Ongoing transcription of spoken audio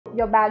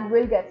your bag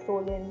will get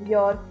stolen,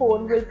 your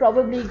phone will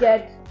probably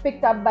get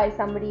picked up by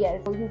somebody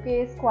else. UK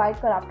is quite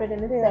corrupted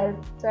in itself.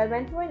 So I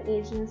went to an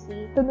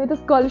agency. तुमने तो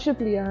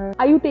scholarship लिया है.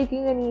 Are you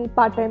taking any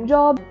part-time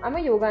job? I'm a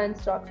yoga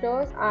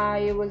instructor.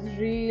 I was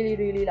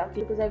really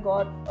lucky because I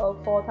got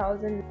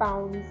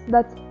 £4,000.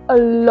 That's a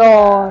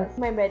lot.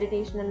 My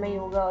meditation and my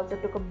yoga also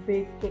took a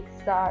big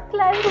kickstart.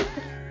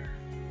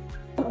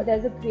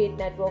 There's a great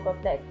network of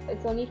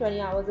it's only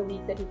 20 hours a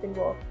week that you can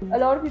work. A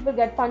lot of people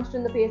get punched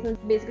in the face and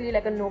it's basically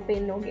like a no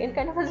pain, no gain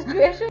kind of a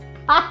situation.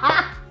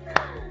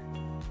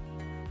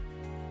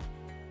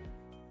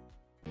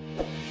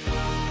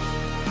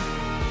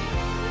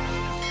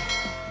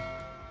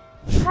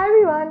 Hi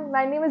everyone,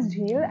 my name is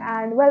Jeel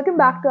and welcome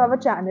back to our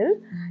channel.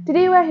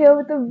 Today we are here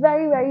with a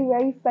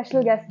very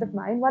special guest of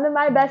mine, one of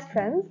my best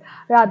friends,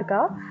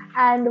 Radhika,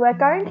 and we're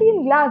currently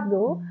in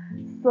Glasgow.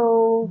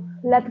 So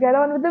let's get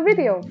on with the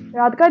video.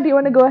 Radhika, do you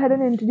want to go ahead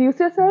and introduce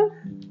yourself?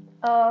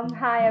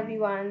 Hi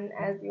everyone,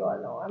 as you all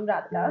know, I'm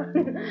Radhika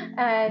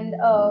and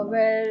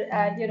we're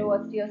at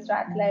University of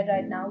Strathclyde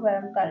right now where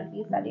I'm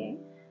currently studying.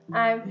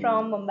 I'm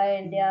from Mumbai,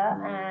 India,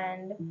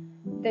 and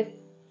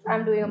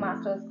I'm doing a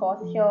master's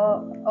course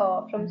here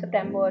from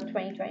September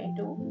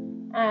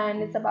 2022,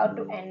 and it's about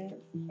to end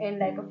in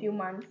like a few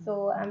months,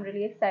 so I'm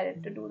really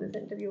excited to do this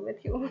interview with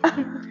you.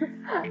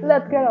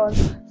 Let's get on.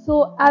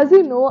 So as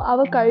you know,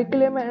 our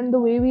curriculum and the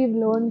way we've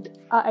learned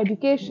our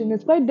education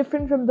is quite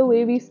different from the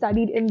way we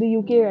studied in the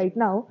UK right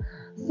now.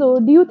 So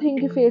do you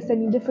think you faced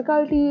any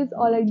difficulties,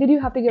 or did you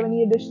have to give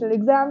any additional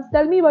exams?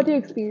 Tell me about your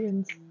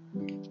experience.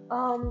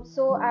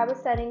 So I was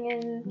studying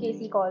in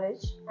KC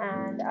College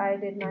and I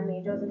did my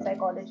majors in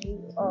psychology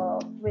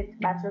with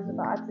Bachelor's of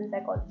Arts in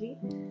Psychology,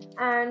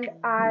 and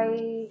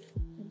I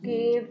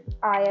gave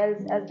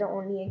IELTS as the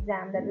only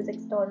exam that was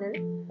external.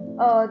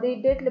 They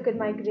did look at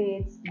my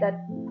grades,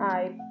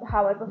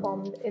 how I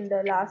performed in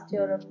the last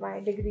year of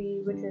my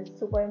degree, which is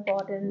super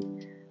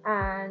important,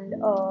 and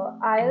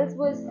IELTS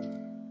was,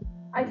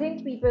 I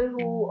think people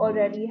who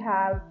already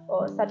have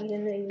studied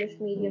in the English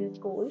medium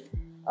school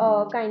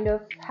kind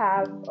of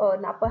have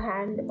an upper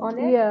hand on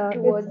it.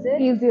 Towards it.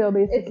 Easier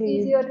basically. It's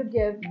easier to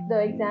give the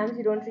exams.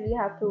 You don't really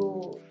have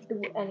to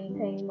do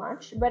anything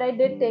much. But I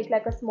did take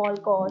like a small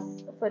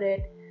course for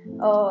it,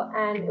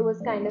 and it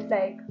was kind of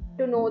like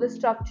to know the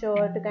structure,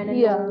 to kind of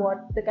know what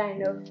the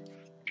kind of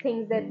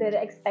things that they're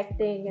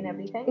expecting and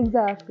everything.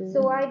 Exactly.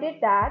 So I did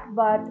that,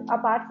 but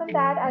apart from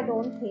that, I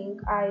don't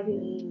think I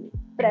really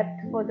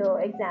prepped for the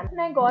exam. And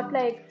I got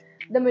like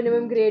the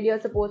minimum grade you're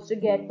supposed to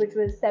get, which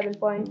was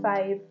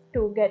 7.5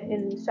 to get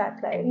in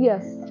Strathclyde.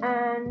 Yes.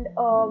 And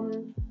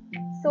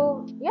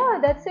so yeah,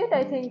 that's it.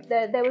 I think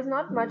that there was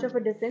not much of a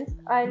difference.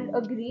 I'll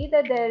agree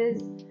that there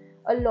is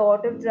a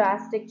lot of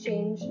drastic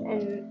change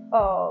in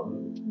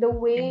the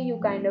way you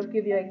kind of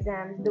give your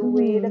exams, the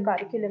way the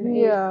curriculum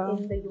is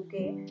in the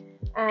UK.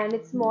 And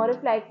it's more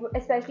of like,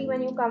 especially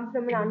when you come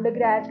from an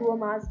undergrad to a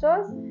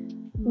master's,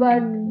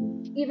 but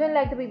even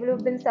like the people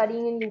who've been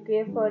studying in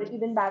UK for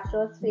even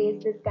bachelor's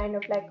face this kind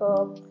of like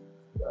a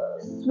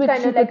switch,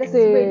 kind of like a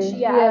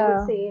switch. I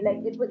would say like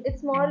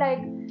it's more like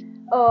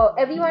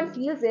everyone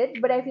feels it,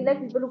 but I feel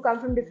like people who come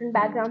from different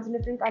backgrounds in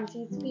different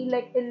countries feel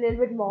like a little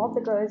bit more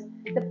because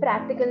the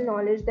practical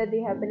knowledge that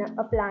they have been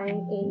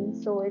applying in,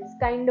 so it's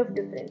kind of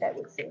different, I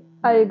would say.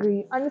 I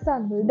agree,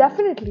 understandable,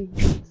 definitely.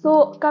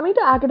 So coming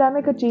to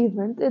academic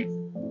achievement, it's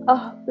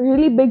a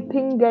really big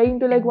thing getting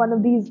to like one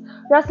of these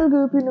Russell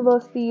Group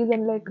universities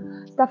and like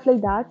stuff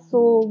like that.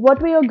 So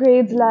what were your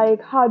grades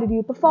like? How did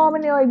you perform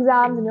in your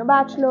exams in your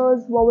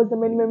bachelor's? What was the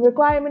minimum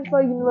requirement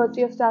for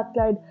University of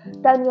Strathclyde?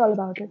 Tell me all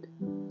about it.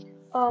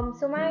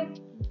 So my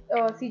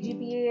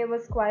CGPA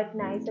was quite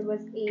nice. It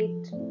was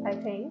 8, I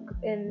think,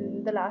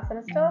 in the last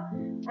semester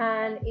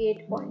and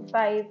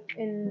 8.5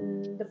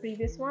 in the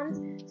previous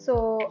ones.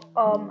 So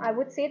I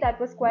would say that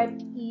was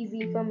quite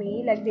easy for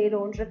me. Like they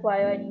don't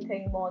require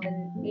anything more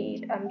than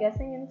 8, I'm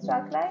guessing, in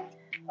Strathclyde.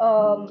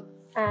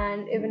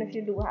 And even if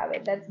you do have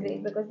it, that's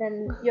great because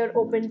then you're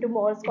open to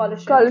more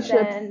scholarships.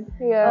 And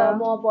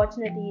more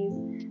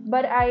opportunities.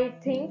 But I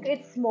think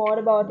it's more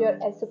about your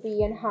SOP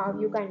and how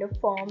you kind of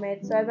form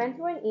it. So I went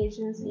to an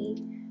agency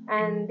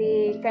and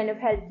they kind of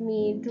helped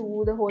me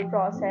do the whole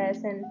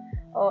process and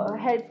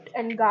helped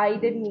and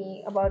guided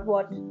me about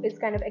what is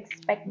kind of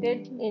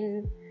expected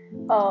in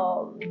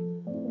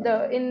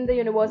the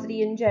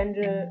university in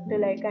general, to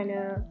like kind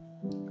of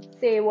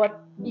say what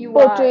you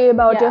portray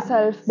about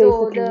yourself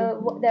basically.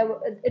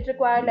 So it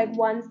required like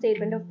 1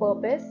 statement of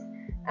purpose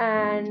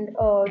and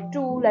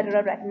 2 letter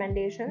of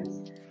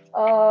recommendations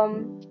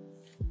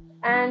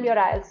and your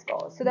IELTS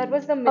score. So that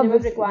was the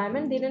minimum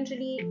requirement. They didn't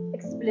really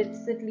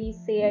explicitly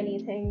say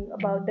anything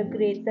about the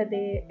grades that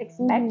they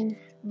expect,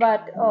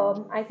 but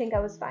I think I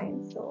was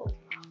fine. So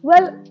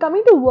well,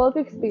 coming to work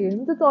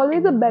experience, it's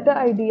always a better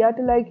idea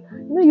to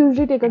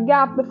usually take a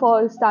gap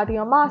before starting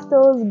your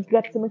masters,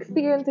 get some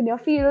experience in your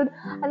field,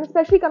 and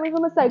especially coming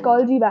from a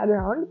psychology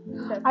background,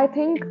 I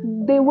think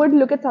they would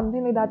look at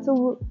something like that.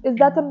 So is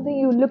that something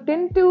you looked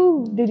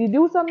into? Did you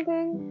do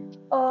something?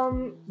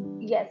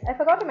 yes, I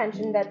forgot to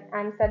mention that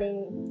I'm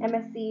studying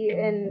MSc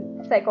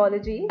in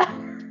psychology.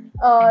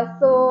 That's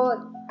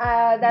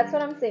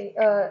what I'm saying.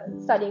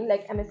 Studying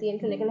like MSc in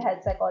Clinical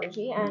Health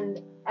Psychology, and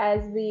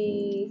as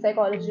we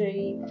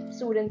psychology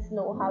students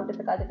know how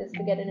difficult it is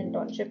to get an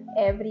internship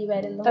everywhere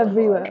in the whole world.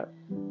 Everywhere.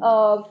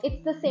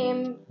 It's the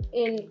same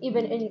in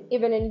even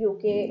in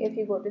UK if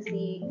you go to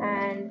see,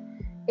 and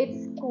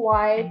it's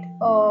quite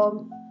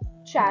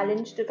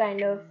challenge to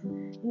kind of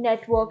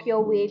network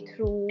your way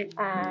through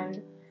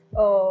and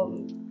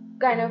um,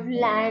 kind of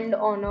land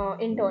on a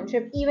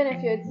internship even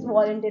if it's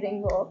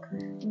volunteering work.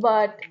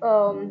 But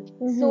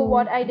so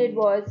what I did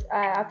was,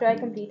 after I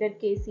completed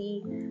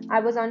KC, I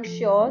was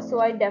unsure,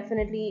 so I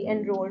definitely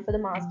enrolled for the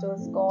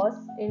master's course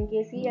in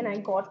KC and I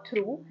got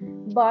through.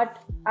 But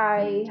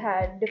I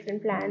had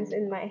different plans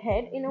in my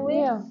head in a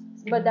way, Yeah.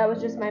 but that was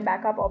just my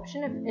backup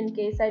option if in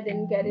case I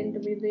didn't get into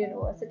the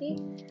university.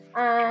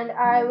 And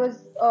I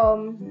was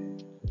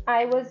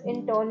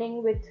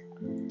interning with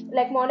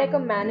like more like a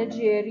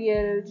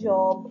managerial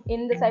job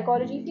in the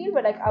psychology field,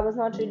 but like I was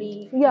not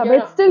really, Yeah, but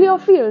it's still your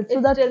field, so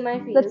it's that's still my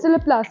field. that's still a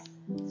plus.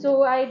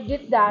 So I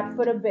did that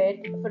for a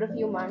bit, for a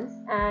few months,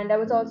 and I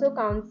was also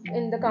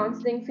in the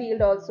counseling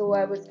field. Also,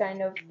 I was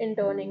kind of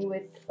interning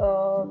with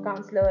a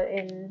counselor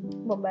in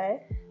Mumbai.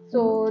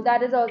 So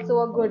that is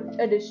also a good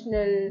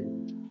additional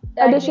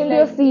Addition to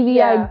your CV,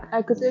 yeah.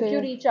 I could So if you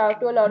say. reach out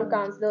to a lot of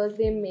counselors,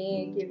 they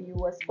may give you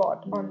a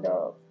spot on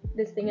the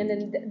this thing, and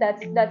then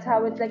that's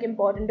how it's like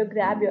important to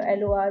grab your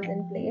LORs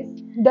in place.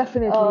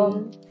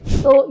 Definitely.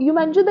 So you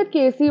mentioned that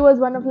KC was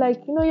one of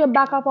like, your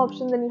backup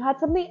options and you had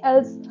something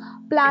else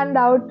planned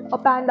out or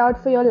panned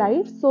out for your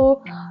life.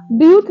 So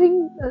do you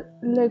think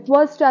like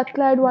was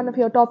Strathclyde one of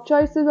your top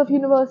choices of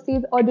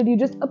universities, or did you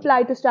just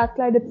apply to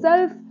Strathclyde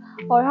itself,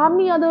 or how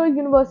many other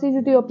universities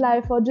did you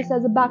apply for just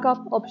as a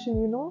backup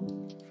option?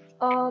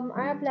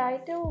 I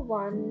applied to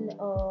one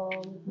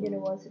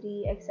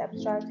university except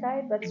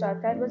Strathclyde, but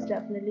Strathclyde was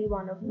definitely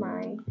one of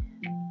my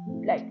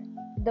like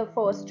the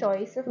first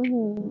choice of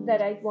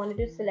that I wanted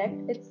to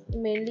select. It's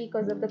mainly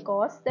because of the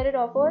course that it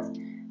offers,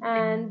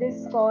 and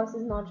this course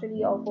is not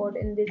really offered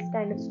in this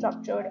kind of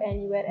structured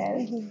anywhere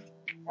else,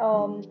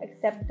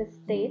 except the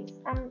states.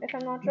 If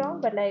I'm not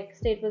wrong, but like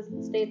states was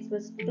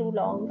too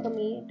long for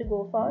me to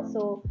go for,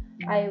 so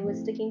I was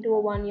sticking to a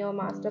 1 year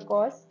master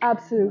course,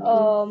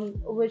 Absolutely.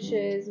 which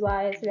is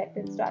why I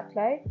selected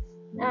Strathclyde.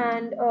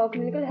 And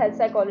clinical health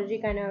psychology,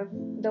 kind of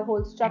the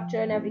whole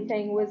structure and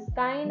everything was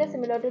kind of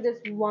similar to this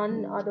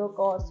one other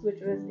course, which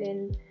was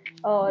in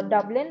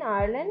Dublin,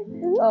 Ireland,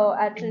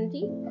 at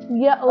Trinity.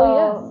 Yeah, oh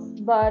yes.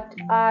 But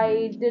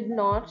I did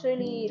not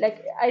really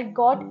like. I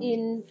got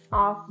in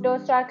after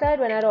Strathclyde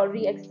when I'd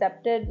already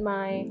accepted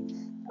my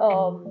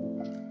um,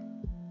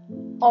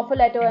 offer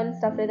letter and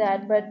stuff like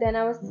that. But then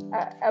I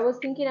was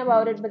thinking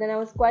about it, but then I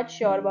was quite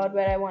sure about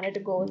where I wanted to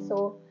go.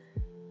 So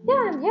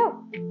yeah, I'm here.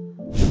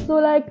 So,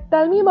 like,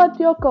 tell me about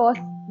your course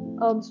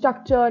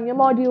structure and your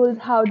modules.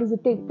 How does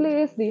it take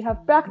place? Do you have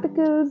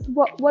practicals?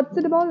 What's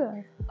it about?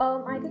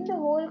 I think the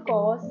whole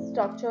course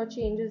structure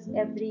changes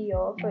every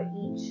year for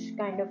each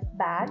kind of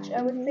batch,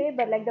 I would say,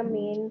 but like the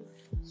main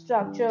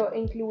structure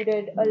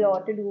included a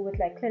lot to do with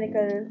like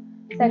clinical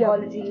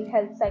psychology,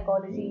 health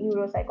psychology,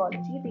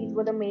 neuropsychology. These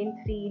were the main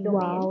three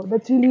domains. Wow,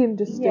 that's really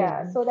interesting.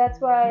 Yeah, so that's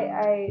why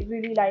I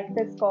really like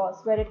this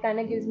course, where it kind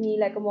of gives me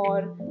like a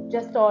more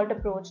just alt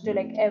approach to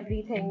like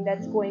everything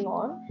that's going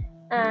on.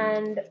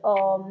 And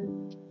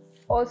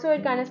also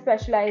it kind of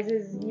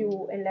specializes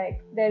you in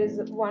like there is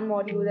one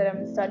module that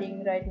I'm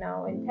studying right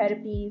now in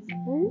therapies,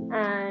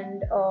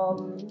 and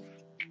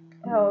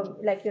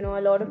like a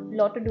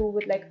lot to do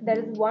with like there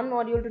is one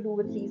module to do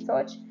with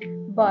research,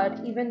 but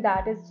even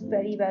that is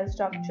very well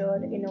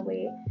structured in a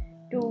way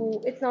to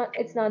it's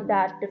not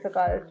that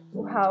difficult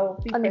how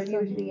people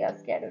Understood. usually are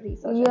scared of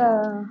research.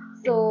 Yeah.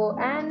 So,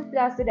 and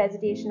plus the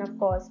dissertation, of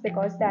course,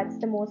 because that's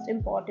the most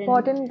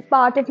Important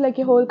part of like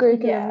your whole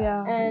curriculum.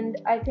 Yeah. And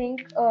I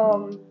think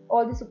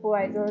all the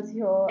supervisors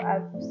here,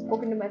 I've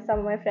spoken to some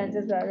of my friends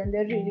as well, and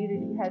they're really,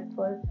 really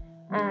helpful.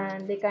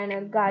 And they kind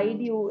of guide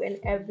you in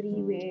every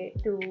way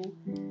to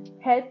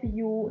help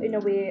you, in a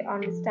way,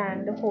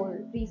 understand the whole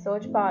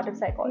research part of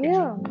psychology.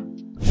 Yeah.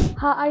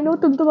 हाँ, I know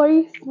तुम तो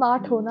बड़ी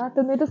smart हो ना,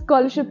 तुमने तो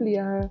scholarship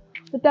लिया है.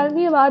 So tell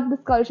me about the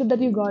scholarship that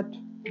you got.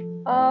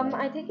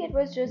 I think it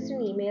was just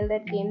an email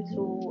that came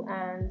through,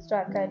 and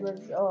Strathclyde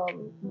was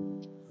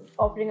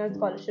offering a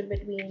scholarship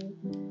between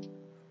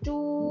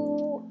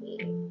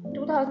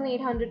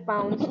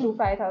 £2,800 to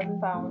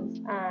 £5,000,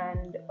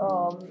 and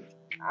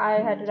I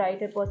had to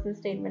write a personal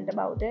statement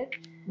about it,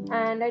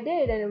 and I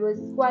did, and it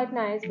was quite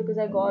nice because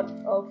I got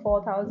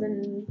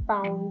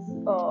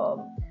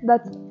 £4,000.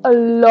 That's a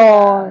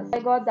lot. I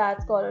got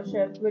that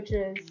scholarship, which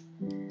is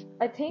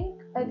I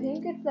think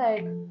it's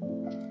like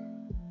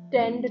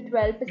 10 to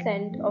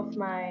 12% of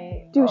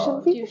my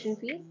Tuition fees? tuition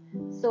fees.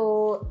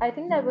 So I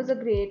think that was a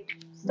great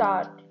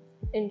start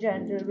in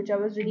general, which I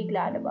was really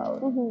glad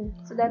about.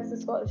 So that's the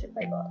scholarship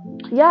I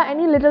got. Yeah,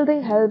 any little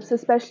thing helps,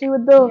 especially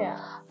with the Yeah,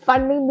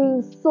 funding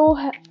being so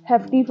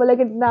hefty for like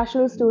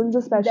international students,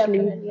 especially.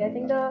 definitely. I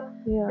think the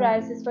Yeah.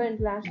 prices for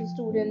international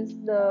students,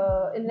 the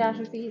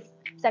international fees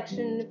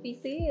section, if we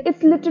see,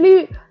 It's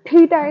literally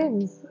 3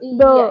 times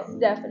yes, the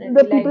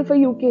definitely. people Like, for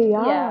UK.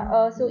 yeah.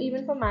 Yeah. So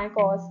even for my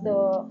course, the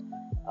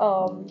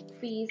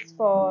fees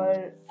for,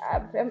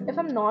 if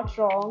I'm not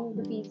wrong,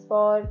 the fees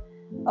for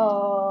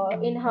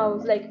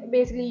in-house, like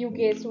basically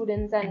UK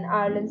students and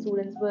Ireland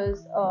students,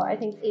 was I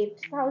think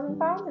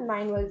 £8,000, and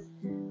mine was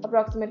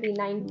approximately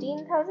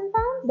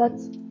 £19,000.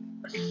 That's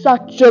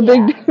such a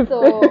big Yeah,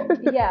 so difference.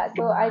 yeah,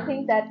 so I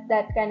think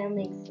that kind of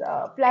makes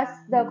plus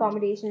the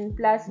accommodation,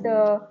 plus the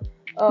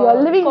Your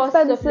living cost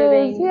of expenses.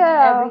 living, Yeah.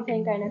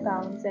 everything kind of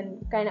counts and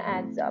kind of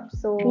adds up.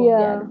 So yeah,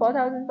 Yeah. the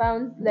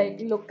 £4,000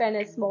 like look kind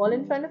of small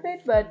in front of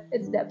it, but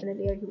it's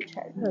definitely a huge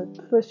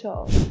help. For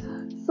sure.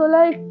 So,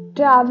 like,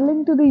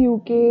 traveling to the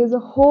UK is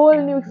a whole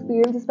new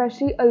experience,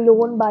 especially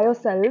alone by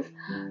yourself.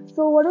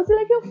 So, what was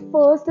like your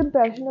first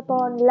impression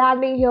upon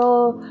landing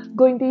here,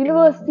 going to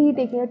university,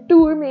 taking a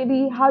tour maybe?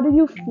 How did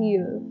you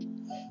feel?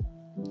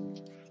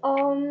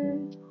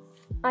 Um,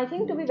 I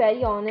think, to be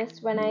very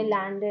honest, when I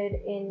landed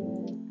in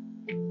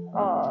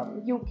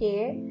UK,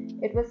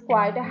 it was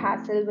quite a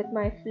hassle with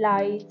my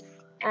flights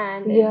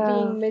and it Yeah,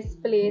 being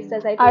misplaced,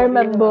 as I I totally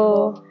remember.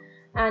 remember.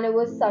 And it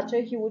was such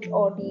a huge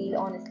ordeal,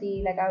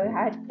 honestly. Like, I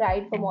had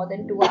cried for more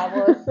than 2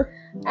 hours.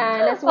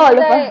 And as soon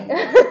All as of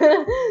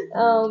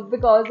us.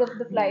 because of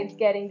the flights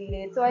getting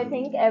delayed. So I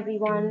think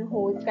everyone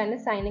who's kind of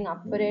signing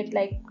up for it,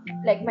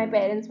 like my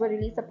parents were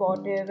really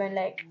supportive and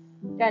like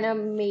kind of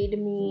made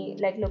me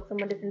like look from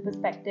a different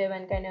perspective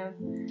and kind of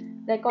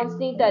like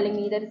constantly telling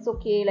me that it's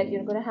okay, like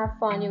you're gonna have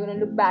fun, you're gonna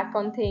look back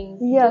on things.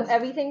 So Yes,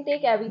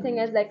 take everything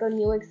as like a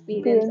new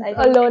experience. experience, I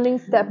a think learning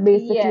step yes,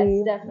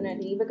 basically.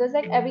 definitely, because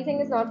like everything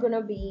is not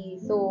gonna be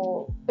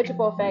so picture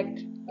perfect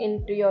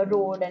into your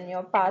road and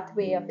your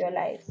pathway of your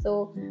life.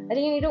 So I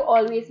think you need to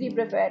always be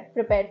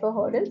prepared for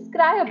hurdles.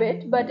 Cry a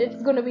bit, but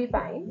it's gonna be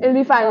fine. It'll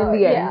be fine in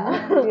the end.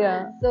 Yeah.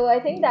 Yeah. So I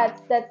think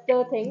that's the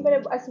thing. But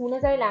as soon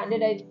as I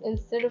landed, I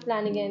instead of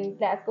landing in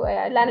Glasgow,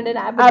 I landed in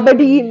Aberdeen,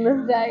 Aberdeen.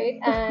 right?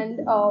 And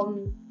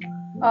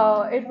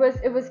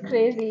it was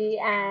crazy,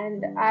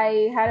 and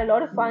I had a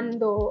lot of fun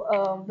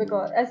though,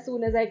 because as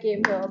soon as I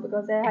came here,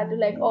 because I had to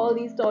like all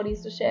these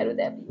stories to share with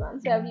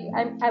everyone. So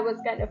I was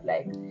kind of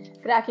like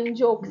cracking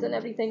jokes and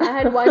everything. I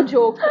had one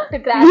joke to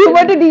crack. You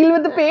want to deal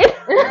with the pain?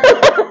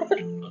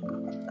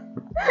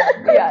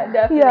 Yeah, Yeah,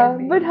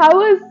 definitely. but how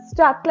was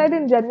Strathclyde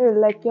in general?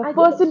 Like your I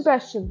think first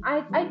impression?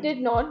 I did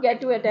not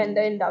get to attend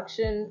the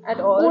induction at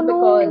Oh all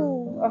because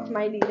no. of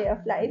my delay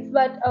of flights,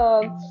 but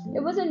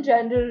it was in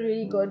general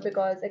really good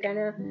because I kind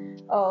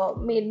of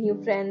made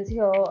new friends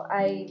here.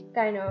 I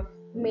kind of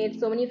made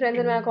so many friends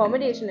in my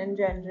accommodation in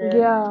general,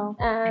 Yeah.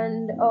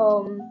 and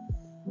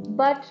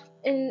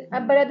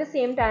but at the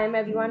same time,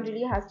 everyone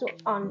really has to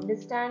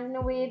understand in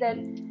a way that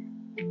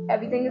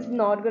everything is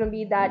not gonna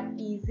be that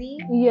easy.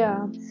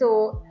 Yeah.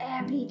 So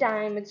every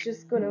time it's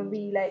just gonna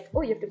be like,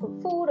 oh, you have to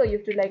cook food, or you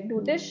have to like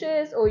do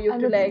dishes, or you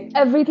have And to it's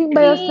like everything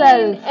by clean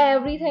yourself.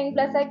 everything.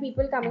 Plus, like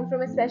people coming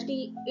from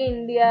especially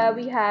India,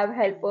 we have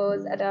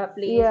helpers at our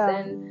place, Yeah.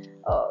 and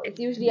it's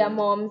usually our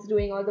moms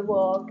doing all the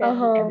work Uh and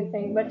huh.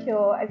 everything. But here,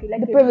 I feel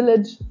like The kids.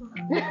 privilege.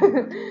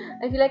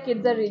 I feel like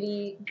kids are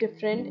really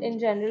different in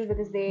general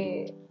because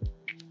they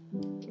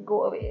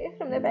go away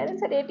from their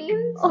parents at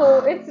 18.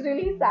 So it's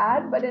really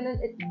sad, but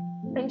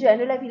in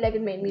general, I feel like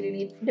it made me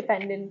really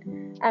dependent.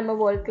 I'm a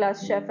world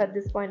class chef at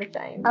this point of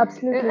time.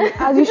 Absolutely.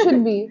 As you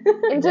should be.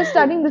 Instead of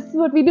studying, this is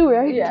what we do,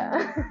 right?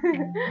 Yeah.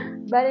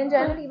 But in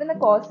general, even the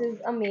course is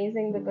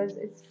amazing because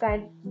it's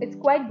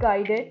quite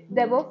guided.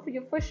 There were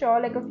for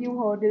sure like a few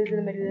hurdles in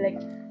the middle, like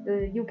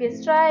the UK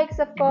strikes,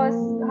 of course.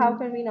 How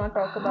can we not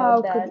talk How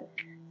about could. that?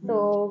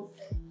 So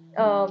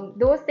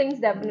those things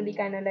definitely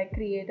kind of like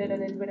created a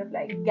little bit of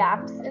like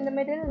gaps in the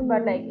middle,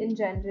 but like in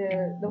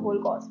general, the whole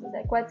course was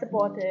like quite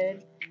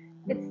supported.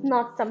 It's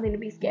not something to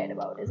be scared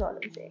about, is all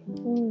I'm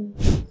saying.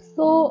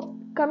 So,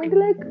 coming to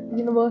like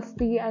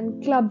university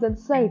and clubs and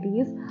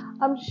societies,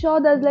 I'm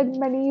sure there's like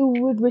many you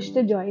would wish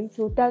to join.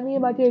 So, tell me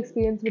about your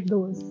experience with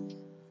those.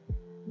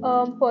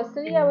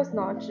 Personally, I was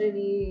not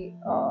really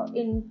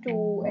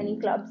into any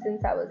club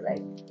since I was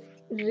like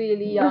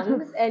really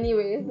young.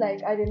 Anyways,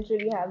 like I didn't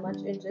really have much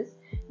interest,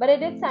 but I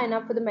did sign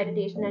up for the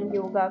meditation and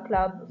yoga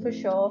club for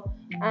sure,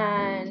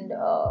 and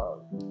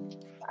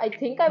I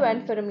think I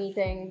went for a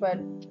meeting, but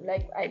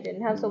like I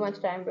didn't have so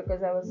much time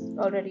because I was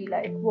already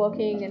like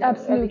working and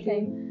Absolutely.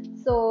 everything.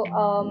 So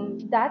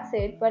that's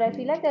it. But I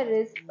feel like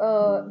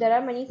there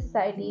are many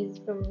societies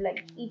from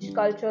like each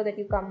culture that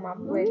you come up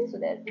with. So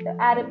there's the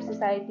Arab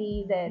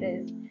society. There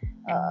is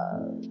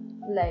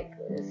like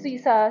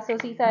CISA. So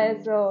CISA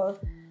is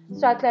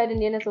Strathclyde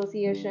Indian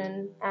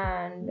Association,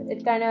 and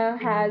it kind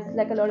of has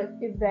like a lot of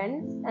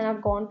events, and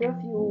I've gone to a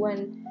few,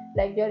 and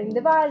like during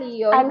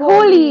Diwali or And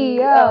Holi,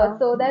 yeah.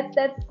 so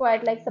that's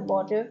quite like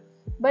supportive.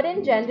 But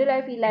in general,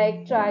 I feel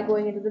like try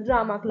going into the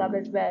drama club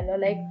as well, or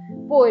like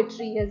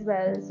poetry as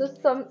well. So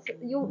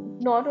you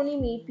not only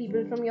meet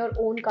people from your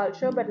own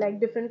culture, but like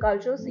different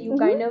cultures, so you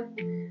kind of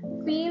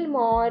feel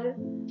more.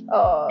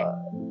 Uh,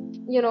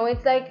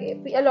 it's like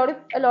a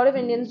lot of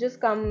Indians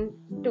just come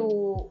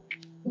to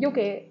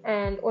UK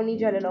and only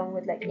gel along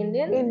with like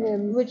Indians,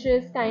 Indians. which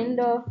is kind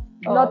of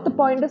Not the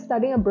point of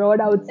studying abroad,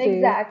 I would say.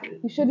 exactly.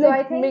 You should So I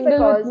like think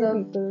mingle with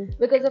new people.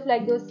 because of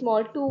like those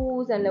small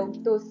tours and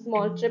like, those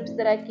small trips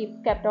that I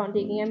kept on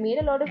taking, I made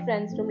a lot of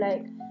friends from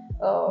like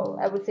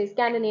I would say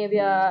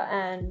Scandinavia,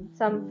 and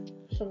some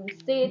from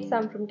States,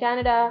 some from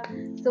Canada.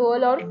 So a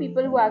lot of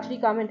people who actually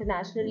come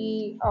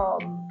internationally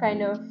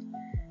kind of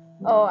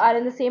are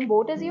in the same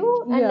boat as you,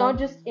 and Yeah. not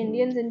just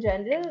Indians in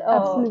general.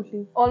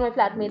 Absolutely. All my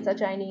flatmates are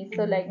Chinese,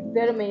 so like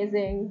they're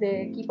amazing. They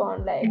keep on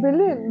like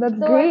Brilliant. That's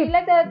so great. I feel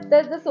like that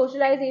the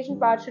socialization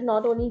part should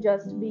not only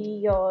just be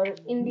your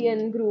Indian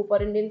group or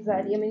Indian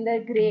society. I mean,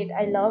 they're great.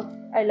 I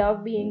love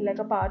being like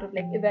a part of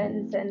like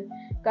events and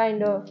kind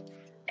of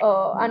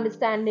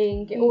understanding.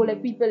 Oh,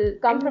 like people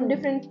come from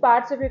different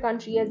parts of your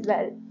country as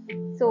well.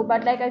 So, but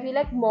like I feel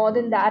like more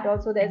than that,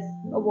 also there's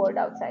a world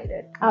outside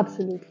it.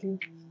 Absolutely.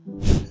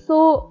 So,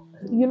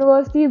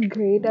 university is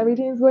great,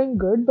 everything is going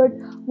good, but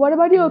what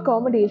about your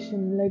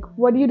accommodation? Like,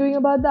 what are you doing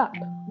about that?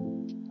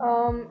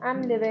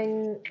 I'm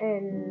living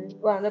in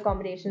one of the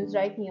accommodations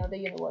right near the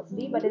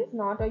university, but it's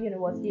not a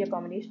university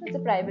accommodation, it's a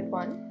private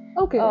one.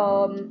 Okay.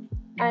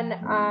 And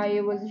I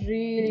was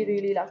really,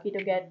 really lucky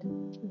to get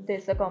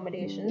this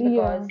accommodation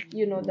because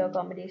the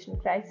accommodation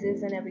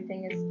crisis and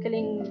everything is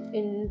killing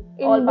in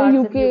all the parts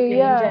of UK, UK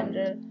yeah. in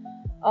general.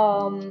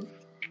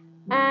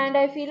 And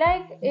I feel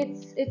like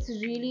it's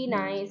really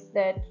nice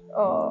that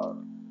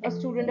a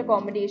student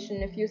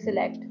accommodation, if you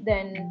select,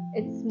 then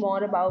it's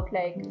more about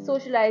like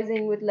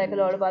socializing with like a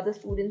lot of other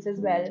students as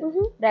well,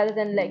 rather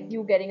than like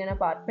you getting an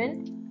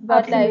apartment.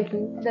 But Absolutely.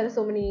 like there are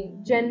so many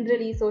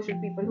generally social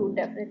people who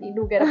definitely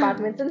do get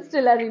apartments and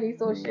still are really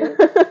social.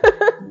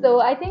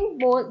 So I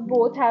think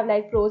both have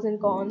like pros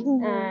and cons,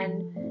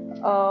 and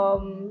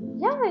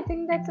yeah, I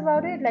think that's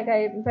about it. Like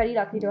I'm very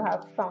lucky to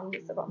have found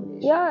this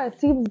accommodation. Yeah, it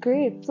seems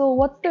great. So,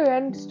 what's the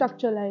rent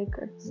structure like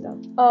and stuff?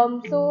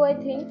 So I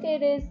think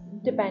it is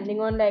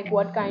depending on like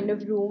what kind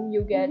of room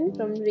you get,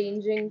 from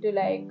ranging to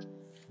like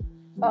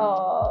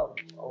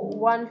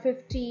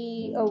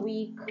 150 a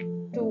week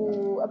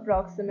to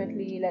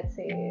approximately, let's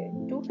say,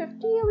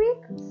 250 a week.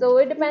 So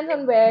it depends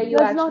on where you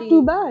That's actually. not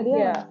too bad,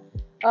 yeah.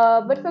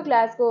 But for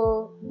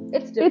Glasgow,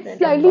 it's different. It's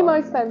slightly more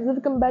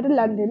expensive compared to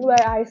London,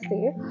 where I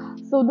stay.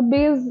 So the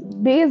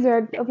base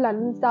rent of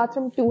London starts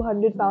from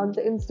 £200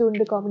 in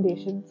student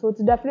accommodation. So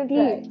it's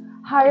definitely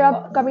higher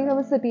up, coming from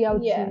a city, I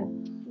would say.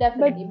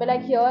 Definitely. But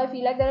like here, I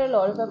feel like there are a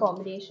lot of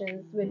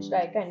accommodations which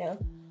like kind of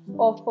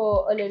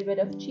offer a little bit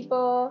of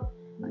cheaper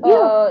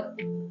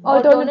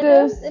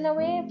alternatives in a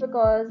way,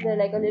 because they're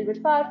like a little bit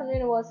far from the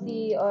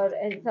university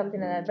and something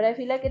like that. But I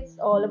feel like it's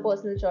all a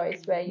personal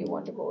choice where you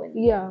want to go in.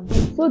 Yeah.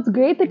 So it's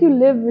great that you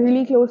live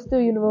really close to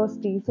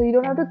university, so you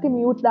don't have to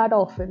commute that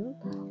often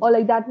or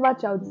like that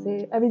much, I would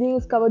say. Everything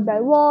is covered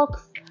by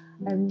walks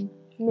and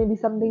maybe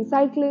some days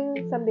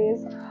cycling, some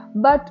days.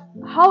 But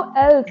how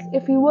else,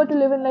 if you were to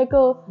live in like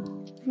a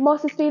more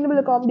sustainable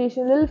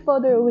accommodation a little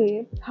further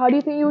away, how do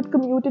you think you would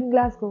commute in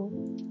Glasgow?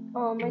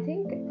 I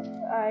think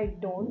I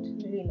don't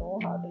really know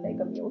how to like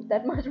commute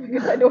that much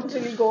because I don't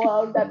really go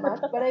out that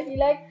much. But I feel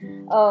like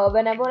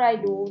whenever I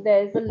do,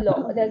 there's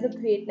a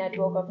great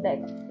network of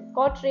like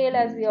ScotRail,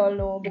 as we all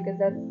know, because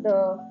that's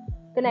the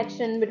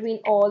connection between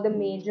all the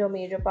major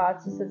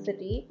parts of the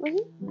city.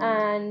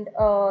 And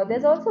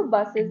there's also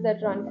buses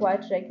that run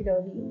quite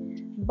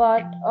regularly.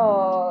 But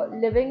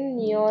living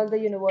near the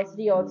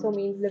university also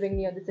means living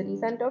near the city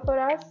center for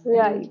us,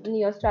 Right.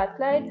 near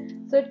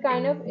Strathclyde. So it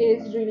kind of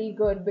is really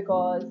good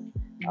because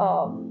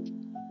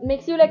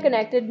makes you like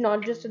connected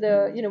not just to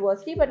the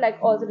university but like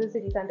also to the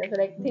city center.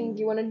 So like things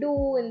you want to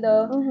do in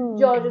the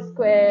Georgia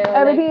Square,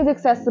 everything is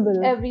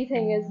accessible.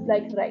 Everything is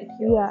like right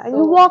here. Yeah, and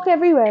you walk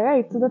everywhere,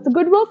 right? So that's a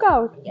good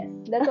workout. Yes,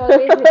 that's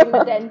always hitting the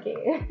 10K.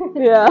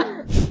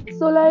 Yeah.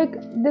 So like,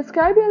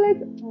 describe your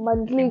like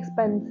monthly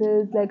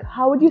expenses. Like,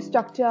 how would you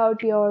structure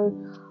out your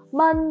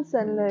months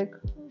and like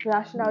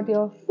ration out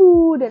your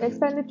food and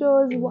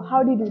expenditures?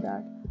 How do you do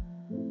that?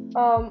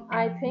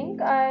 I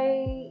think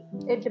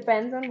it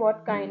depends on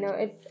what kind of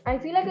it. I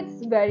feel like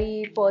it's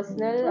very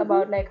personal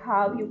about like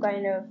how you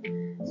kind of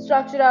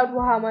structure out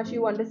how much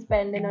you want to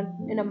spend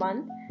in a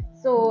month.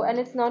 So, and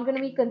it's not going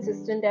to be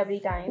consistent every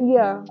time.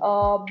 Yeah.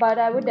 But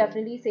I would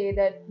definitely say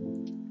that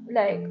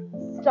like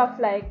stuff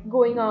like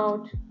going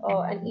out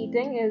and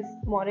eating is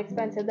more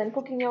expensive than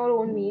cooking your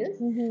own meals.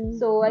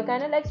 So I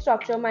kind of like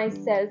structure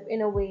myself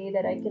in a way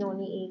that I can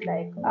only eat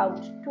like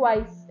out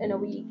twice in a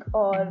week,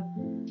 or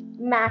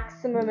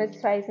maximum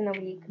is twice in a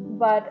week.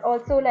 But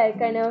also like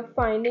kind of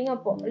finding a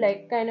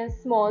like kind of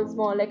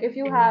small like if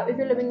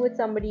you're living with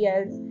somebody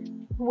else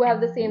who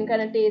have the same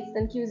kind of taste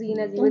and cuisine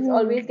as you, it's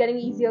always getting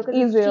easier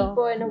because it's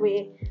cheaper in a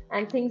way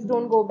and things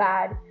don't go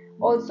bad.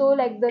 Also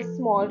like the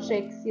small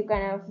tricks you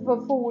kind of for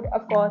food,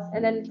 of course,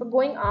 and then for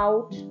going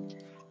out,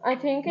 I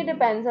think it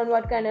depends on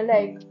what kind of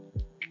like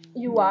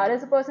you are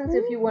as a person. So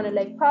if you want to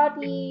like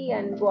party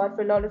and go out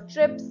for a lot of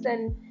trips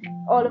and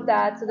all of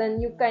that, so then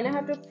you kind of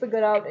have to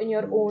figure out in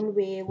your own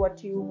way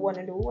what you want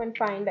to do and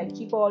find like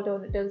cheaper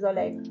alternatives or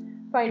like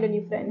find a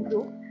new friend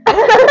group.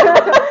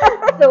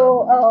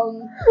 So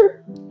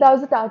That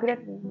was a target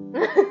at me.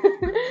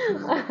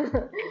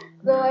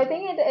 so I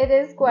think it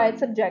is quite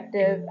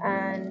subjective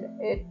and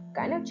it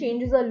kind of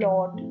changes a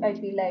lot, I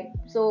feel like.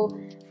 So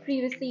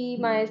previously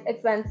my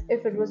expense,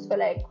 if it was for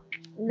like,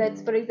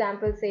 let's for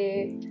example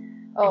say,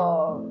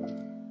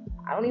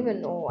 I don't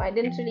even know, I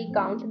didn't really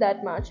count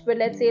that much, but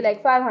let's say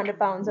like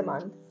 £500 a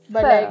month.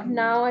 But Fair. like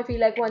now I feel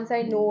like once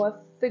I know, I've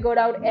figured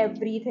out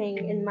everything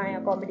in my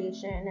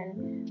accommodation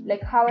and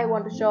like how I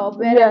want to shop,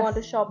 where I Yes. want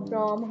to shop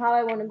from, how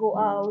I want to go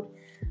out.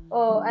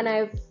 And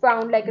I've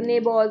found like a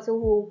neighbor also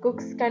who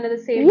cooks kind of the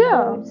same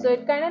Yeah. food, so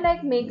it kind of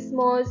like makes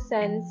more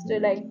sense to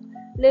like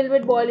little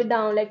bit boil it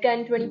down, like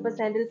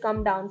 10-20% will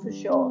come down for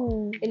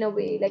sure. In a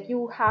way, like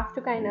you have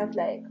to kind of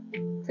like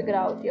figure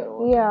out your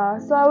own. Yeah,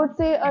 so I would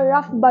say a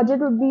rough budget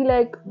would be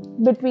like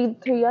between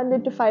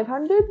 300 to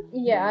 500.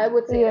 Yeah, I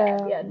would say Yeah.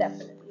 that. Yeah,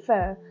 definitely.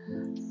 Fair.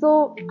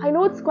 So I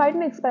know it's quite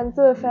an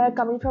expensive affair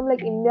coming from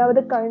like India, where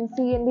the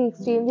currency and the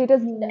exchange rate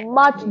is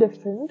much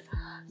different.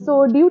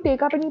 So do you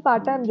take up any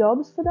part-time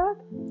jobs for that?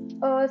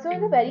 So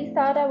in the very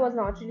start, I was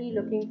not really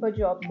looking for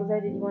jobs because I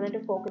really wanted to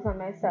focus on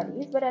my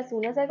studies. But as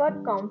soon as I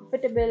got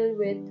comfortable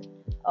with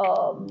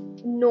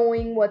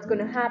knowing what's going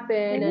to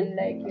happen and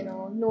like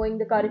knowing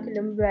the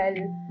curriculum well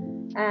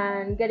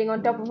and getting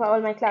on top of all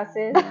my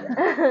classes,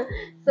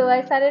 so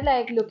I started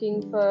like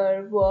looking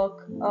for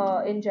work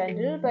in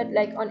general, but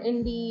like on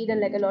Indeed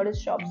and like a lot of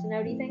shops and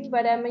everything.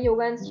 But I'm a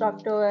yoga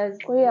instructor, as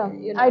Oh yeah,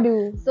 I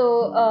do.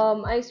 So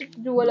I used to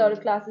do a lot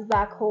of classes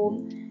back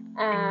home,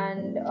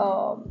 and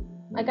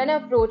I kind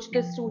of approached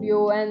the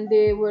studio, and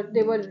they were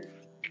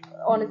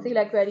honestly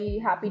like very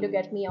happy to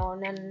get me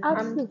on, and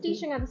Absolutely. I'm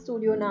teaching at the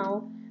studio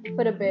now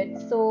for a bit.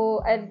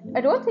 So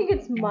I don't think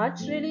it's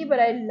much really, but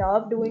I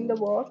love doing the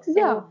work, so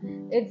Yeah.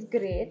 it's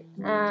great.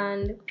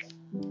 And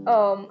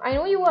I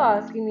know you were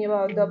asking me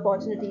about the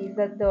opportunities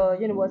that the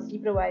university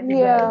provides as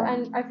well, Yeah.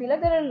 and I feel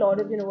like there are a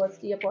lot of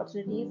university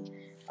opportunities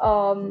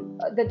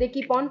that they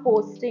keep on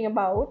posting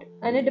about,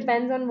 and it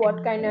depends on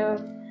what kind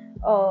of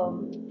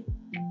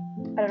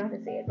I don't know how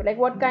to say it, but like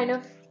what kind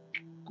of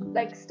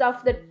like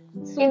stuff that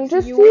suits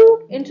Interests you,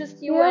 you?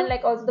 interests you, Yeah. and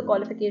like also the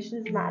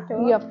qualifications matter.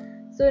 Yep.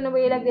 So in a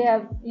way, like they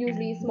have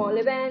usually small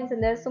events,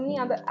 and there's so many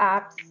other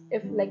apps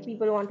if like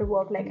people want to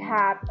work, like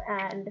HAP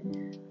and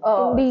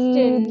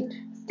Indeed.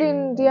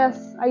 Stint, yes,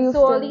 I used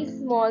so all to. these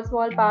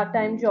small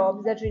part-time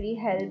jobs that really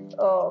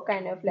help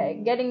kind of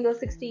like getting those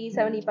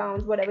 60-70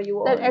 pounds, whatever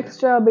you That earn.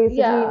 extra basically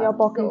in Yeah, your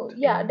pocket. so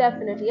yeah,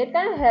 definitely it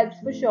kind of helps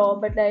for sure,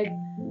 but like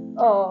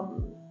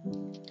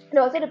it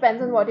also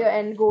depends on what your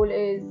end goal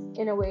is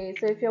in a way.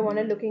 So if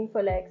you're looking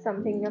for like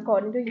something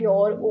according to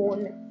your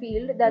own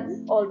field, that's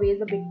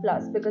always a big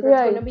plus, because it's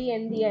going to be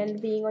in the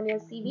end being on your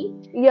CV.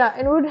 Yeah,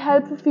 and it would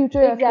help for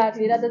future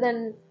Exactly, references. rather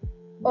than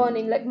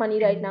earning like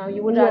money right now,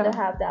 you would Yeah. rather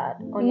have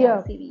that on your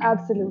CV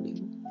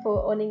Absolutely.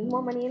 for earning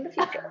more money in the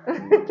future.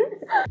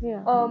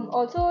 Yeah.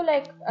 Also,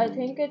 like I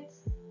think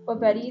it's a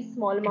very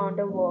small amount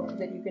of work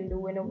that you can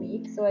do in a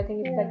week. So I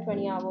think it's like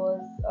 20 hours.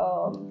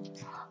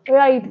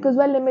 Right, because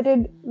we're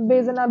limited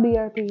based on our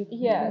BRP.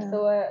 Yeah,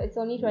 so it's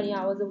only 20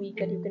 hours a week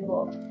that you can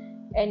work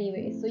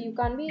anyway. So you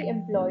can't be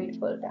employed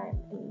full time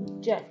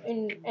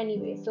in any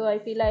way. So I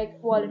feel like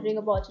volunteering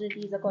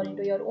opportunities according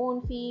to your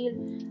own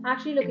field,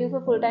 actually looking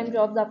for full time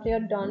jobs after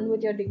you're done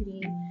with your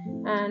degree,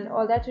 and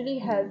all that really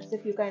helps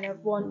if you kind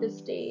of want to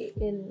stay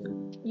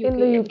in UK. In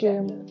the UK.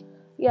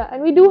 Yeah,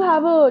 and we do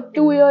have a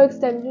 2-year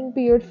extension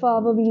period for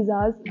our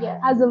visas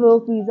as a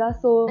work visa.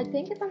 So I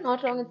think if I'm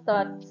not wrong, it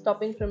starts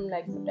stopping from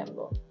like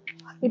September.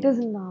 It is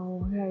now,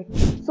 right?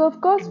 So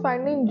of course,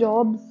 finding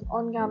jobs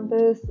on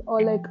campus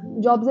or like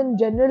jobs in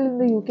general in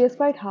the UK is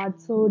quite hard.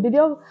 So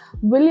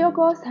will your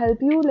course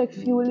help you like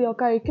fuel your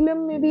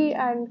curriculum maybe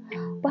and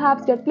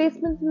perhaps get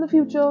placements in the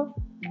future?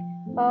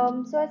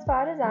 So as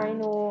far as I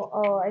know,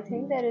 I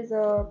think there is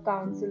a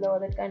counselor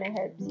that kind of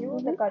helps you,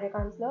 the career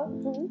counselor,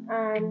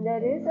 and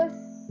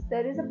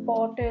there is a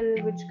portal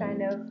which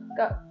kind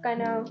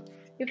of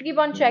you keep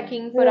on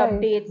checking for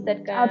updates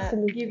that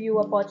can give you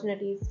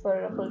opportunities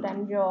for a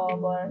full-time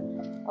job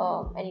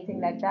or anything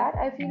like that.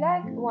 I feel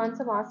like once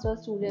a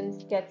master's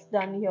student gets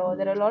done here,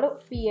 there are a lot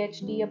of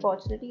PhD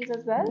opportunities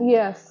as well.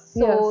 Yes.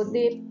 So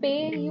they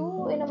pay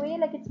you in a way,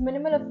 like it's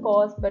minimal of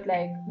course, but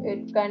like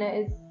it kind of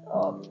is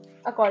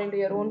according to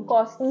your own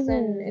costs,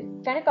 and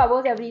it kind of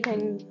covers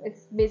everything.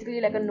 It's basically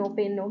like a no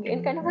pain no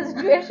gain kind of a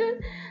situation.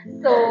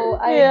 So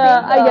I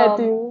think I get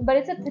you. But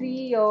it's a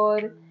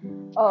 3-year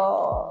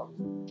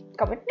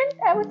commitment,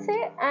 I would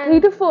say, and 3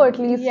 to 4 at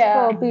least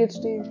for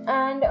PhD.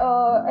 And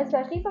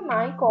especially for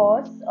my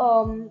course,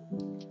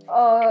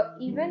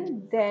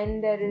 even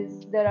then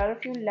there are a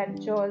few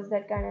lectures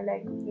that kind of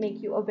like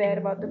make you aware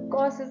about the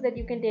courses that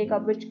you can take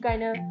up, which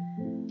kind of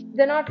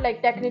they're not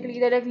like technically,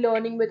 they're like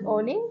learning with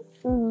earning.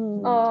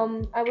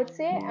 I would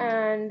say.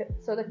 And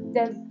so as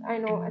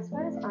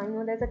far as I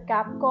know, there's a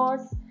CAP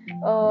course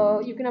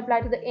You can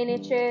apply to the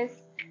NHS.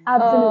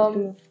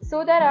 Absolutely.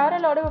 So there are a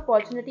lot of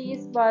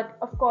opportunities, but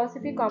of course,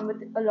 if you come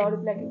with a lot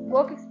of like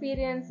work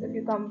experience, if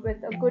you come with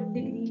a good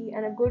degree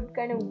and a good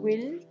kind of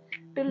will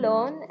to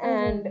learn,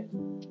 and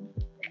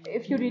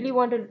if you really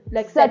want to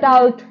like Set settle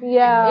out,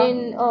 yeah.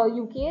 in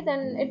UK,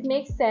 then it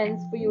makes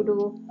sense for you to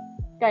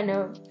kind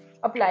of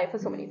apply for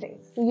so many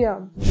things. Yeah.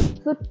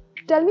 So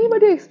tell me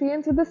about your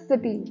experience with the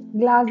city,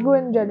 Glasgow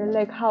in general.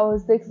 Like, how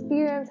is the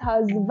experience?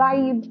 How's the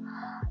vibe?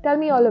 Tell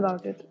me all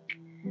about it.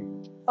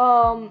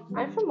 I'm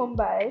from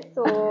Mumbai,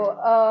 so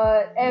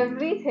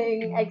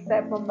everything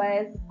except Mumbai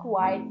is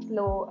quite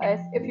slow as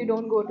if you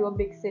don't go to a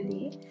big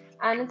city,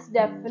 and it's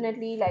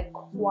definitely like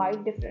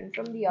quite different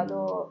from the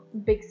other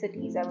big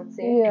cities, I would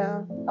say.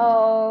 Yeah.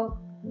 Uh,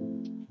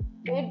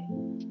 it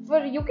for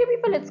UK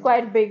people it's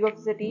quite big of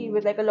a city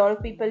with like a lot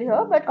of people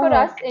here, but for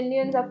Uh-huh. us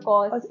Indians, of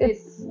course,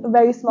 It's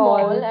very small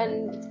small.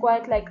 and it's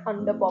quite like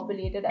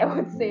underpopulated, I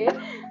would say.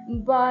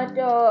 But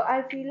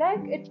I feel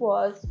like it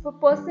was for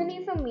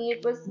personally for me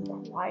it was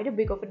quite a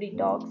big of a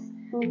detox.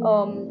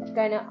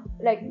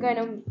 Kind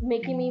of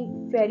making me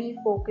very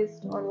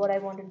focused on what I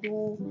want to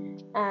do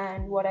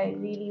and what I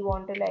really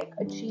want to like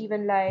achieve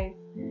in life.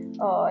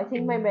 I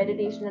think my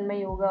meditation and my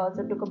yoga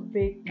also took a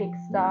big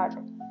kickstart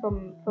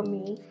for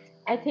me.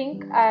 I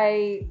think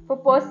for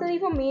personally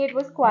for me it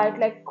was quite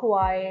like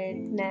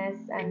quietness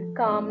and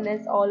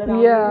calmness all around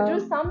me, which Yeah.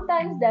 was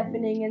sometimes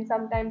deafening and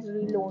sometimes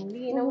really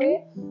lonely in a Mm-hmm.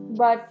 way.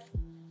 But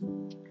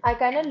I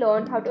kind of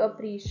learned how to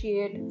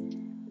appreciate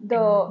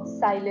the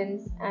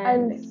silence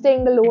And and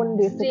staying alone,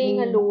 staying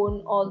basically.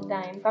 alone all the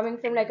time. Coming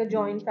from like a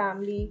joint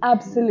family, the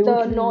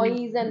Absolutely.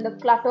 noise and the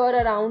clutter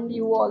around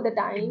you all the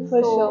time.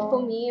 For So for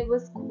sure. me, it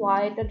was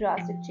quite a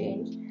drastic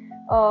change.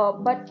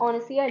 But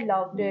honestly, I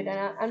loved it,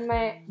 and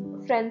my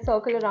friend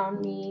circle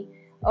around me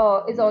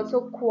is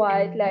also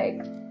quite like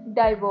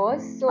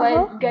diverse. So I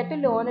Uh-huh. get to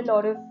learn a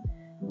lot of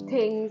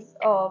things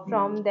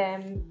from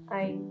them.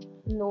 I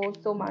know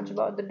so much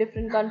about the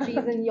different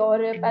countries in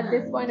Europe at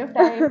this point of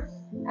time,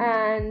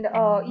 and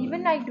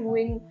even like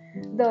doing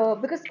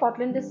because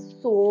Scotland is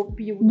so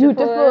beautiful.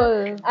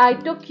 Beautiful. I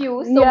took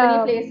you so many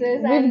Yeah,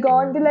 places, we've and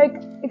gone to like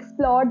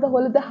explore the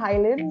whole of the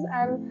Highlands,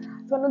 and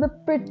it's one of the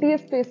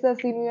prettiest places I've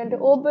seen. We went to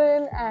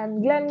Oban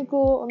and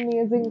Glencoe.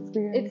 Amazing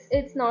experience.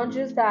 it's not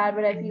just that,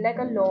 but I feel like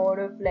a lot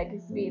of like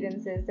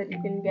experiences that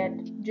you can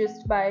get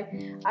just by.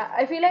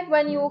 I feel like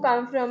when you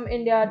come from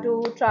India to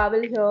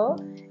travel here,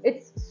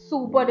 it's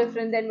super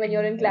different than when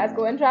you're in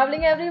Glasgow and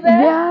traveling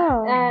everywhere.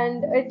 Yeah,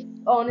 And it's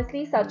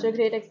honestly such a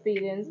great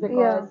experience yeah.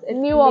 because it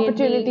New made me.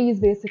 opportunities,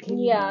 basically.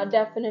 Yeah,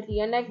 definitely.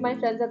 And like my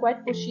friends are quite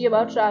pushy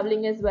about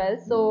traveling as well.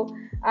 So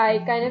I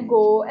kind of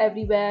go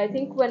everywhere. I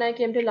think when I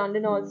came to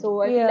London also,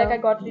 I feel like Yeah. I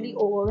got really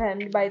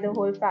overwhelmed by the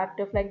whole fact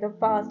of like the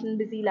fast and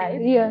busy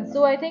life. Yes.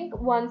 So I think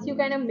once you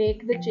kind of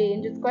make the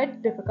change, it's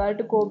quite difficult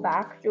to go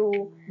back to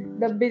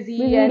the busy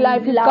Busy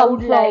life and you've come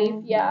loud life.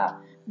 from. Yeah.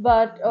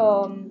 But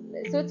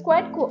so it's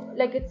quite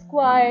like it's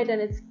quiet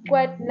and it's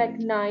quite like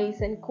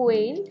nice and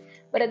quaint.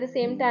 But at the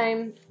same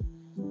time,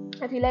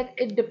 I feel like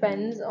it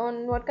depends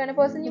on what kind of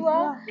person you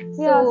are. Yeah.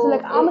 Yeah. So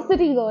like, So, I'm a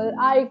city girl.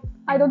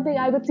 I don't think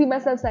I could see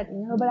myself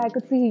settling here, but I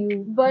could see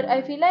you. but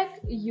I feel like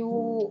you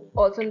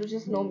also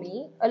just know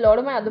me. A lot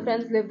of my other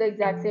friends live the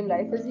exact same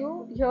life as you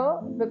here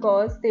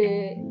because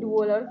they do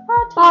a lot of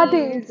Parties.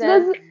 parties So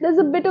and there's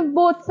a bit of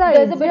both there's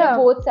a sides. bit of Yeah.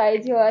 both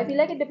sides here. I feel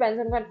like it depends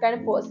on what kind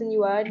of person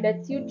you are. It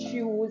lets you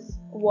choose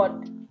what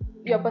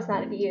your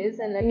personality is,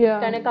 and like it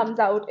Yeah. kind of comes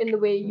out in the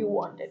way you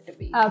want it to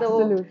be. So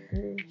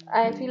Absolutely.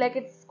 I feel like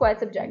it's quite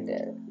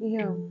subjective.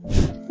 Yeah.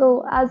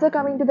 So, as we're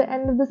coming to the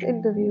end of this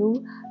interview,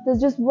 there's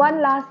just one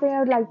last thing I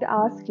would like to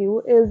ask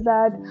you is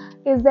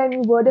there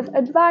any word of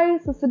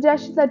advice or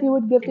suggestions that you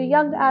would give to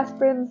young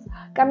aspirants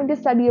coming to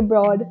study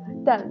abroad?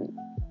 Tell me.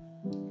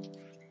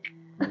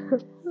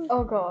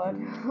 Oh God.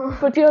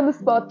 Put you on the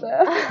spot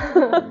there.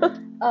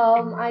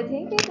 I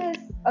think it is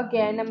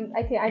again.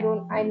 I think I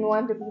don't. I know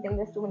I'm repeating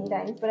this too many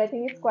times, but I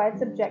think it's quite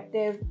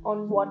subjective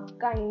on what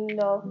kind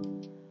of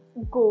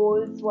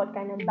goals, what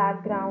kind of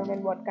background,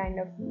 and what kind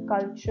of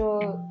culture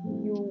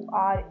you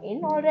are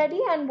in already,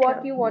 and what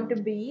Yeah. you want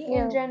to be in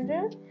Yeah.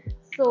 general.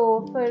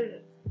 So for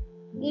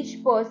each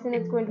person,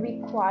 it's going to be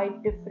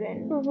quite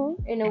different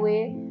Mm-hmm. in a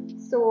way.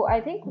 So I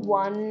think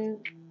one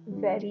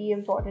very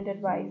important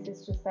advice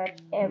is just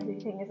that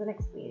everything is an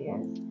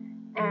experience,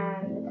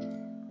 and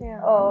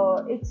Yeah.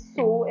 it's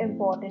so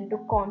important to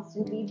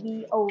constantly be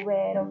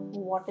aware of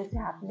what is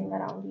happening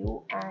around you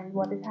and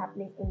what is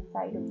happening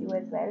inside of you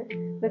as well,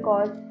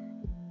 because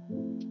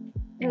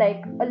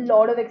like a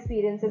lot of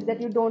experiences that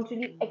you don't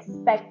really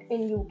expect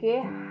in UK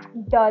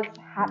does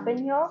happen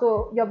here.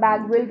 So your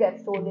bag will get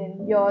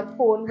stolen, your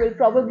phone will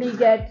probably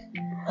get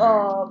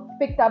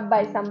picked up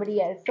by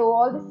somebody else. So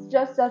all this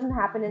just doesn't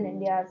happen in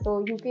India. So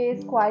UK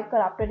is quite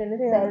corrupted in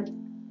Yeah.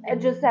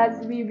 itself, just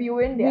as we view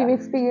India. We've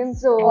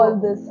experienced So all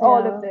this.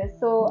 all Yeah. of this.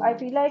 So I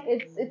feel like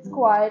it's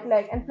quite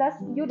like, and plus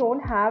you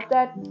don't have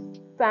that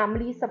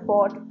family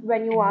support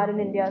when you are in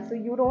India. So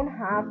you don't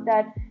have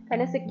that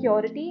kind of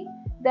security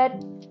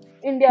that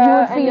India you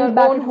would and feel your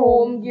back own at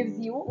home home. gives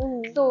you.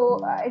 Mm.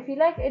 So I feel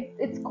like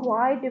it's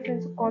quite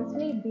different. So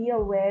constantly be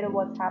aware of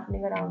what's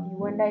happening around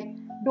you, and like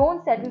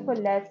don't settle for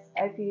less.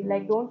 I feel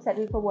like don't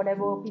settle for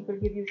whatever people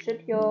give you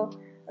shit here.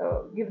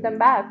 Give them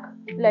back.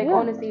 Like Yeah,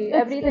 honestly, it's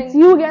everything.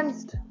 you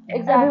against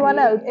everyone Exactly,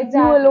 else. It's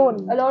you exactly. A alone.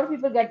 lot of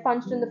people get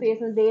punched in the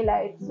face in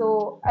daylight.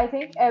 So I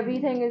think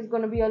everything is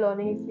going to be a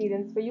learning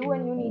experience for you,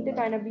 and you need to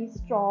kind of be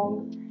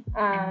strong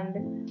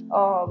and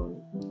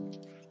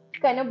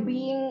kind of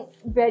being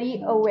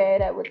very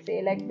aware, I would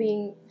say, like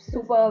being Yes.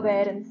 super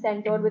aware and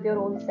centered with your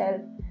own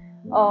self,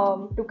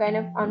 to kind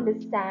of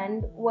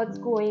understand what's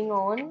going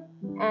on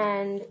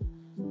and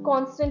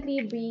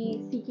constantly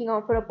be seeking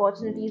out for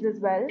opportunities as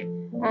well,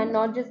 and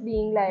not just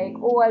being like,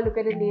 oh, I'll look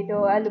at it later,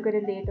 I'll look at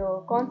it later.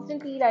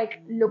 Constantly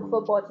like look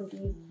for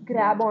opportunities,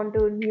 grab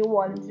onto new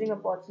volunteering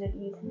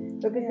opportunities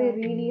because they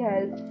Yeah. really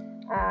help.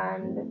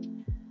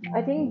 And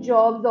I think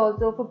jobs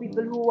also for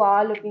people who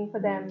are looking for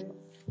them,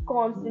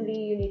 constantly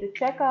you need to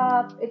check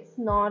up. It's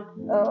not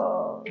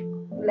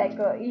like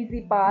a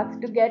easy path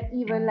to get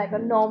even like a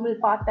normal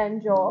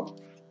part-time job.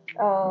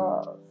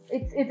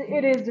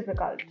 It is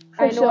difficult.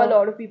 For I know a sure.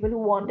 lot of people who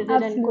wanted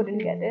it and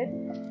couldn't Absolutely. get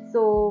it.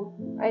 So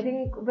I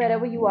think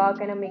wherever you are,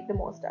 kind of make the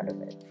most out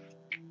of it.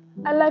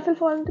 And life will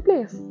fall into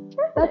place.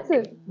 That's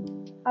it.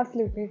 Definitely.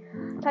 Absolutely.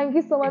 Thank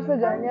you so much for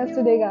joining Thank us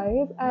today, you.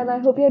 guys. And I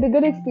hope you had a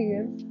good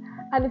experience.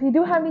 And if you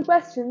do have any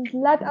questions,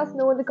 let us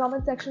know in the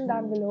comment section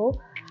down below.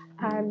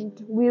 And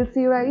we'll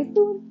see you very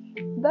soon.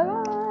 Bye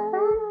bye.